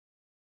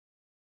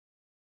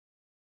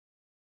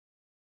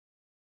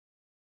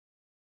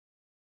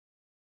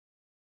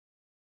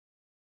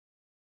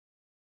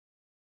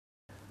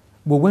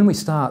Well, when we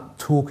start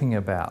talking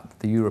about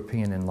the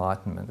European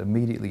Enlightenment,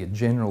 immediately a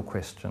general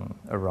question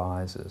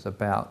arises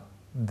about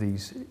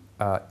these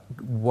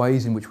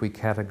ways in which we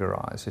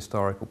categorise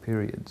historical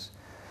periods.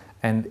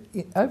 And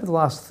over the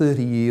last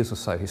 30 years or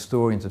so,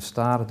 historians have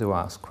started to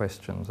ask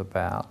questions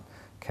about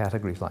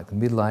categories like the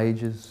Middle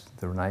Ages,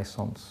 the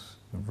Renaissance,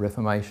 the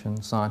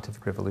Reformation,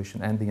 Scientific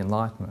Revolution and the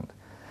Enlightenment.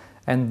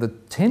 And the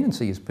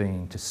tendency has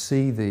been to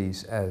see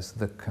these as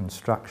the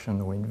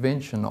construction or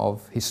invention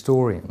of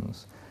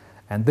historians.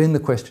 And then the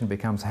question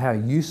becomes, how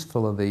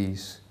useful are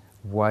these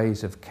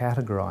ways of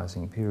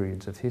categorising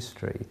periods of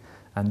history,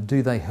 and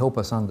do they help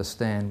us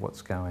understand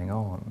what's going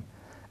on?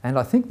 And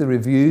I think the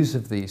reviews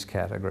of these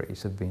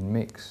categories have been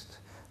mixed.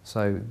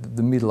 So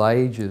the Middle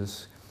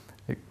Ages,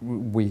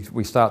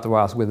 we start to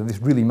ask whether this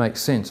really makes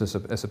sense as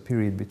a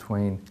period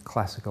between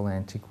classical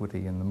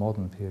antiquity and the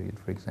modern period,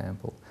 for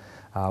example.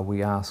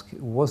 We ask,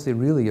 was there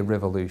really a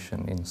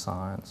revolution in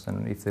science?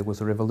 And if there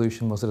was a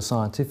revolution, was it a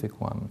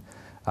scientific one?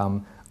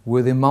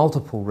 Were there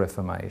multiple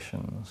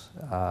reformations?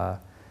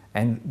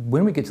 And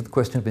when we get to the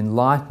question of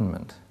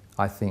enlightenment,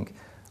 I think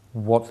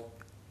what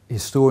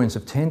historians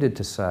have tended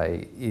to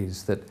say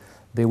is that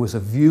there was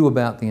a view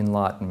about the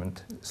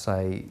Enlightenment,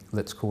 say,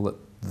 let's call it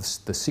the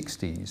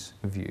 60s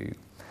view,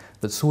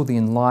 that saw the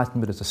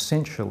Enlightenment as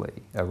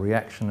essentially a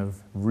reaction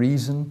of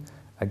reason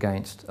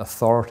against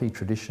authority,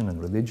 tradition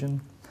and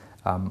religion,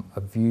 a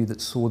view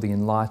that saw the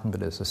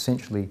Enlightenment as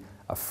essentially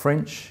a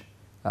French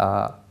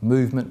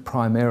movement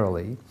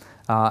primarily,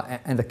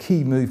 and a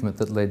key movement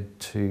that led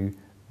to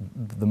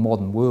the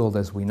modern world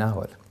as we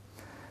know it.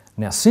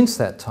 Now, since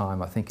that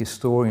time, I think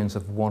historians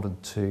have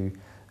wanted to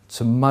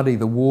muddy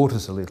the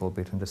waters a little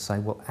bit and to say,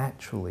 well,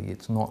 actually,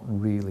 it's not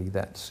really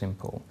that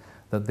simple,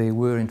 that there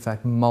were, in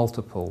fact,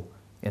 multiple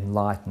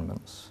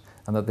enlightenments,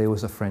 and that there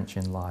was a French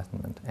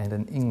Enlightenment and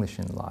an English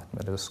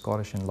Enlightenment, a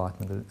Scottish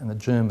Enlightenment and a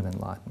German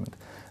Enlightenment,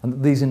 and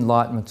that these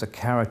enlightenments are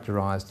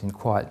characterised in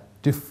quite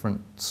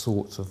different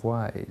sorts of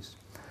ways.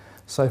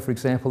 So, for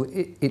example,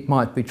 it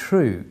might be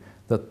true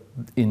that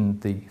in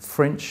the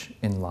French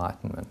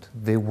Enlightenment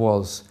there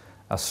was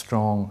a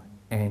strong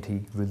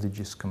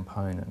anti-religious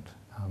component,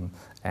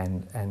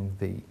 and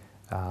the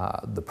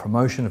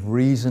promotion of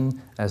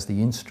reason as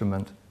the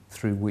instrument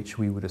through which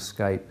we would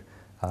escape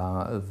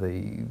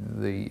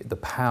the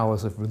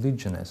powers of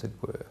religion, as it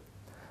were.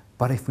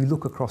 But if we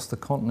look across the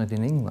continent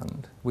in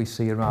England, we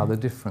see a rather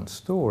different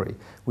story.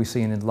 We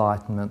see an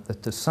enlightenment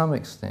that to some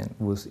extent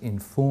was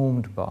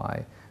informed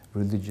by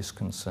religious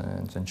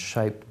concerns and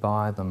shaped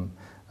by them,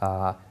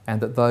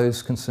 and that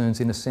those concerns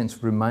in a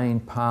sense remain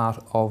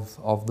part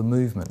of the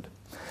movement.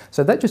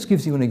 So that just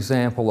gives you an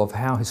example of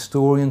how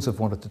historians have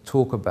wanted to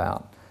talk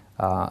about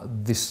how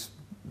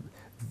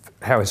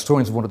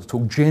historians have wanted to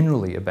talk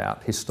generally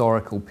about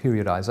historical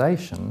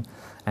periodisation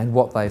and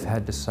what they've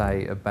had to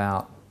say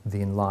about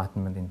the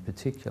Enlightenment in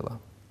particular.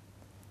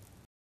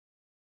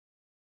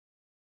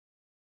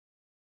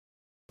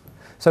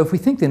 So if we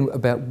think then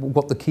about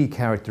what the key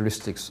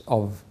characteristics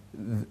of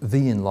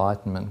the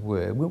Enlightenment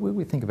were,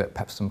 we think about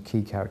perhaps some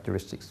key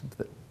characteristics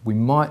that we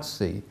might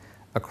see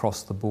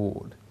across the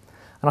board.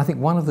 And I think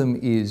one of them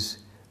is,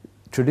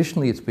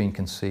 traditionally it's been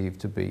conceived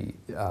to be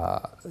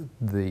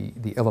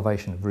the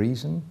elevation of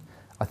reason.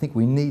 I think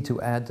we need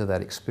to add to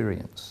that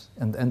experience.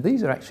 And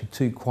these are actually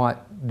two quite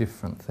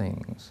different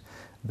things.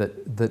 That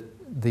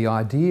the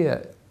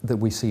idea that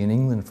we see in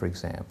England, for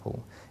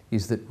example,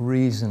 is that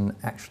reason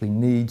actually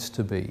needs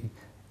to be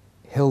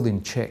held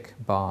in check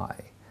by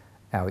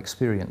our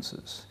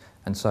experiences.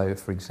 And so,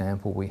 for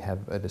example, we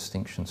have a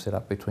distinction set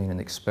up between an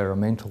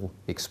experimental,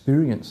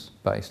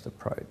 experience-based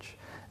approach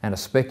and a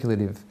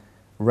speculative,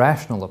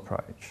 rational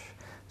approach.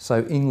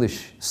 So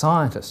English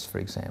scientists, for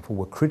example,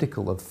 were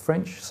critical of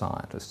French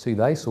scientists who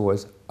they saw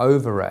as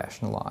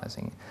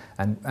over-rationalising.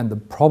 And the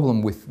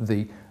problem with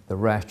the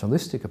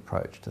rationalistic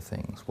approach to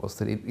things was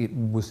that it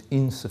was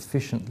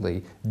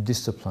insufficiently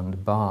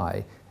disciplined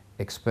by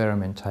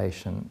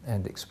experimentation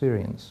and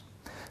experience.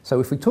 So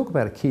if we talk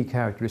about a key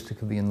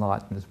characteristic of the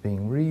Enlightenment as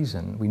being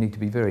reason, we need to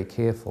be very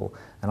careful,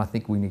 and I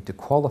think we need to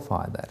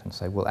qualify that and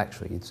say, well,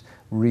 actually it's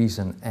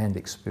reason and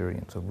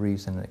experience, or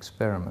reason and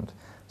experiment.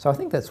 So I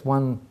think that's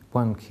one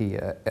key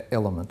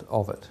element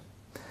of it.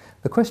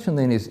 The question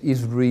then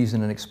is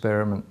reason and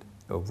experiment,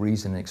 or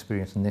reason and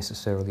experience,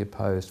 necessarily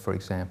opposed, for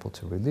example,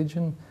 to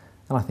religion?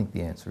 And I think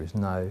the answer is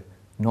no,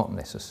 not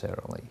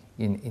necessarily.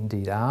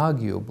 Indeed,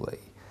 arguably,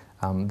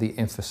 the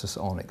emphasis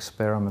on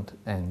experiment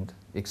and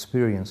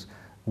experience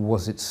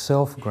was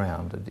itself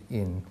grounded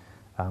in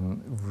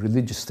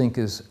religious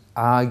thinkers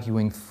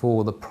arguing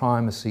for the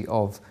primacy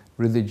of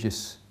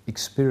religious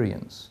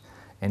experience.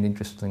 And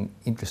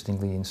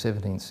interestingly, in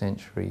 17th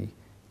century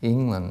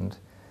England,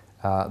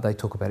 they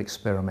talk about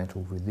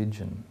experimental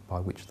religion, by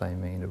which they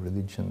mean a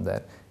religion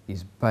that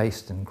is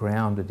based and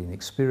grounded in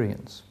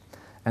experience.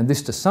 And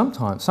this to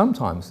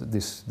sometimes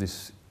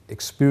this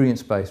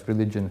experience-based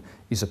religion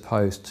is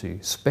opposed to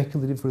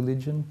speculative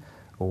religion,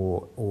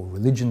 or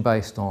religion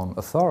based on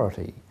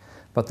authority.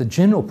 But the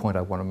general point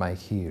I want to make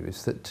here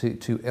is that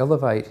to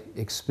elevate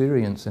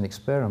experience and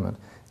experiment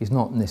is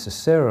not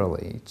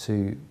necessarily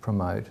to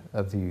promote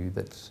a view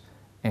that's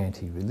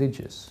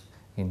anti-religious.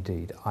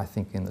 Indeed, I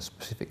think in the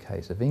specific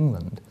case of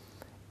England,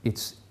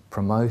 it's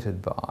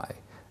promoted by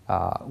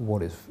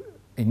what is,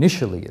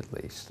 initially at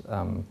least,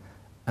 an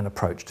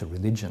approach to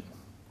religion.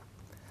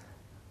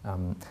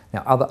 Now,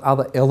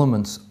 other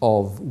elements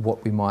of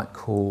what we might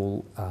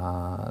call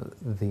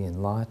the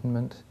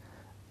Enlightenment,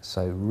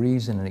 so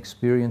reason and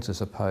experience as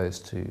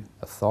opposed to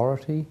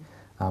authority.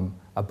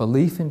 A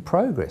belief in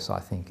progress, I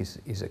think,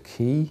 is a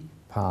key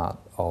part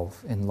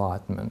of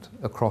enlightenment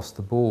across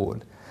the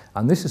board.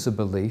 And this is a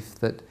belief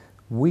that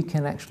we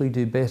can actually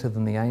do better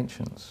than the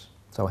ancients.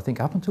 So I think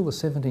up until the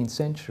 17th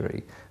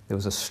century, there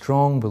was a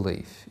strong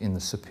belief in the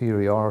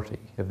superiority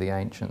of the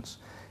ancients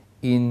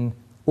in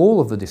all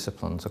of the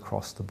disciplines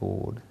across the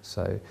board.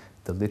 So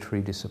the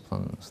literary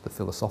disciplines, the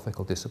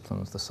philosophical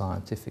disciplines, the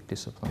scientific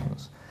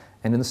disciplines.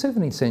 And in the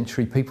 17th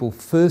century, people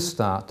first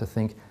start to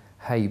think,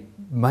 hey,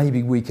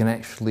 maybe we can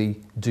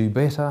actually do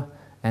better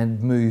and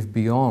move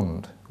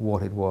beyond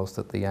what it was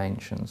that the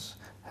ancients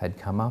had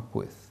come up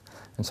with.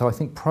 And so I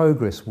think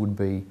progress would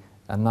be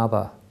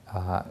another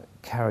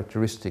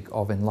characteristic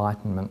of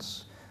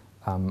enlightenments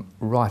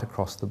right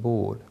across the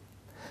board.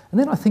 And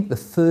then I think the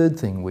third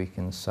thing we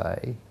can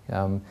say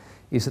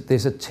is that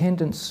there's a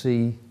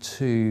tendency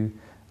to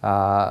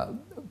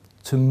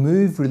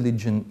move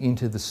religion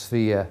into the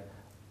sphere,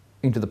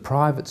 into the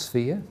private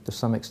sphere to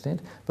some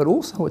extent, but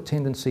also a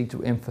tendency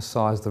to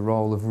emphasise the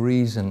role of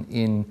reason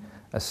in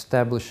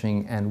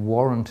establishing and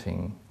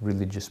warranting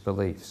religious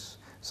beliefs.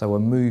 So a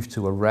move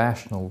to a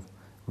rational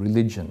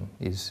religion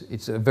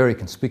it's a very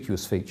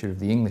conspicuous feature of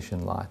the English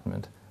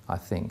Enlightenment, I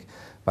think.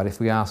 But if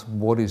we ask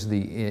what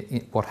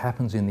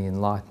happens in the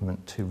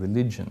Enlightenment to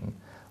religion,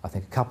 I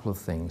think a couple of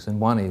things. And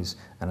one is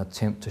an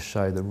attempt to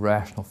show the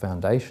rational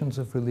foundations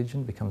of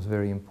religion becomes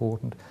very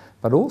important,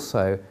 but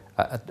also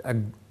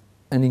an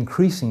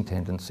increasing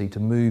tendency to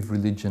move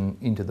religion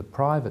into the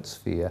private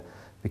sphere,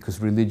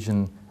 because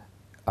religion,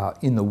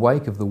 in the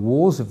wake of the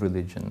wars of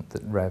religion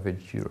that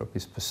ravaged Europe,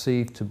 is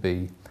perceived to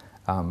be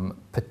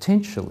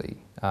potentially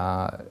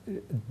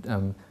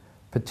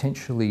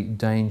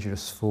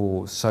dangerous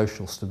for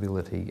social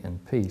stability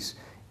and peace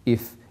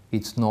if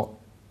it's not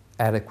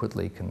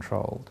adequately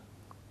controlled.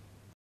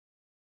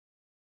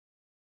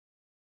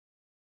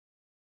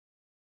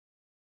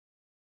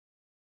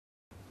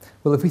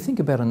 Well, if we think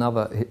about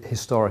another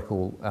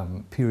historical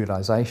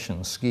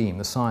periodisation scheme,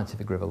 the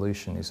scientific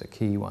revolution is a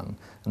key one.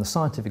 And the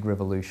scientific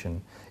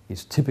revolution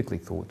is typically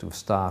thought to have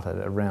started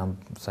around,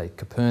 say,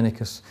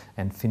 Copernicus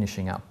and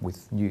finishing up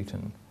with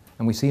Newton.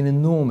 And we see an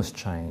enormous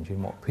change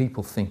in what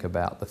people think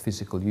about the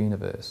physical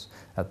universe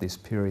at this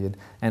period,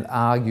 and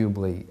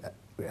arguably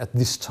at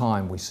this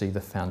time we see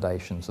the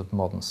foundations of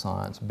modern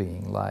science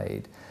being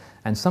laid.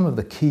 And some of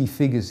the key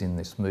figures in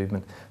this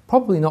movement,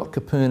 probably not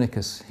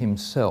Copernicus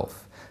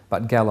himself,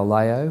 but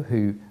Galileo,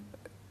 who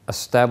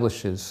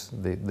establishes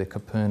the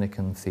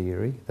Copernican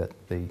theory that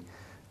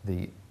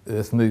the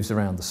Earth moves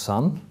around the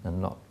sun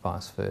and not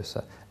vice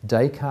versa.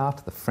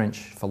 Descartes, the French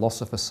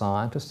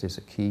philosopher-scientist, is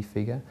a key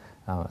figure,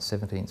 a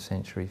 17th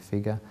century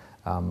figure.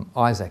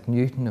 Isaac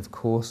Newton, of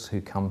course,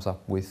 who comes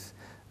up with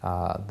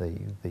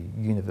the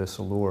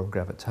universal law of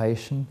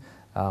gravitation.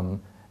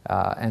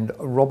 And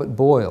Robert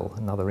Boyle,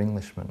 another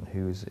Englishman,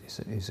 who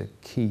is a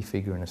key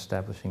figure in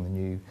establishing the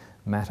new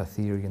matter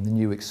theory and the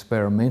new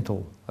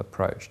experimental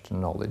approach to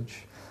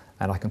knowledge.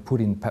 And I can put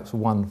in perhaps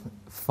one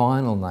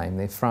final name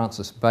there,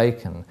 Francis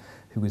Bacon,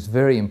 who is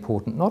very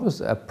important, not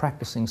as a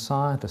practicing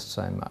scientist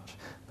so much,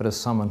 but as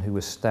someone who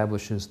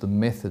establishes the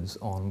methods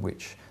on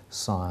which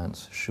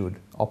science should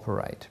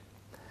operate.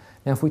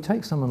 Now, if we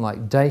take someone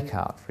like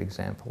Descartes, for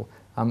example,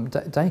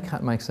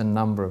 Descartes makes a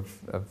number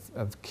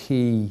of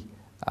key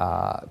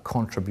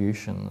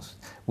contributions.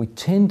 We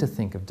tend to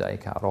think of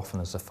Descartes often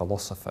as a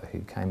philosopher who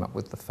came up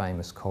with the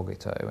famous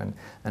cogito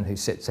and who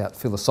sets out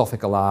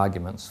philosophical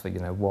arguments for,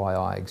 why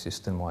I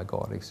exist and why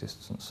God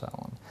exists and so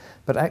on.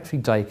 But actually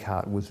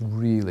Descartes was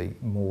really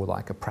more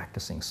like a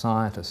practicing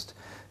scientist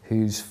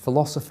whose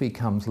philosophy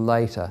comes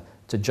later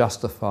to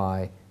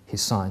justify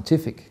his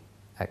scientific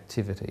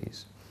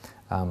activities.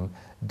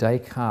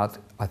 Descartes,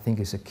 I think,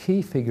 is a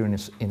key figure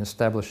in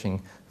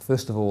establishing,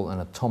 first of all,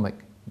 an atomic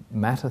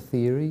matter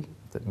theory,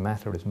 that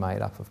matter is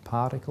made up of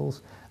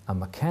particles, a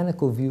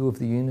mechanical view of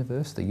the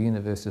universe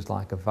is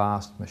like a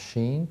vast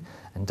machine,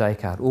 and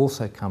Descartes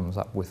also comes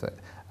up with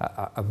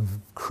a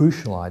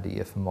crucial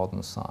idea for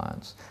modern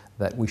science,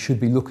 that we should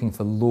be looking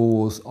for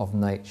laws of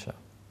nature.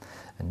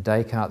 And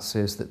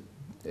Descartes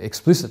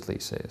explicitly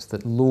says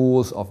that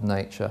laws of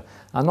nature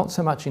are not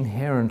so much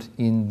inherent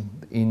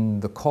in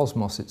the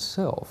cosmos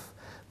itself,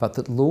 but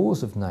that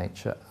laws of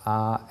nature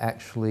are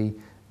actually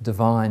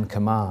divine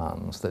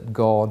commands, that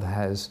God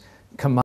has commanded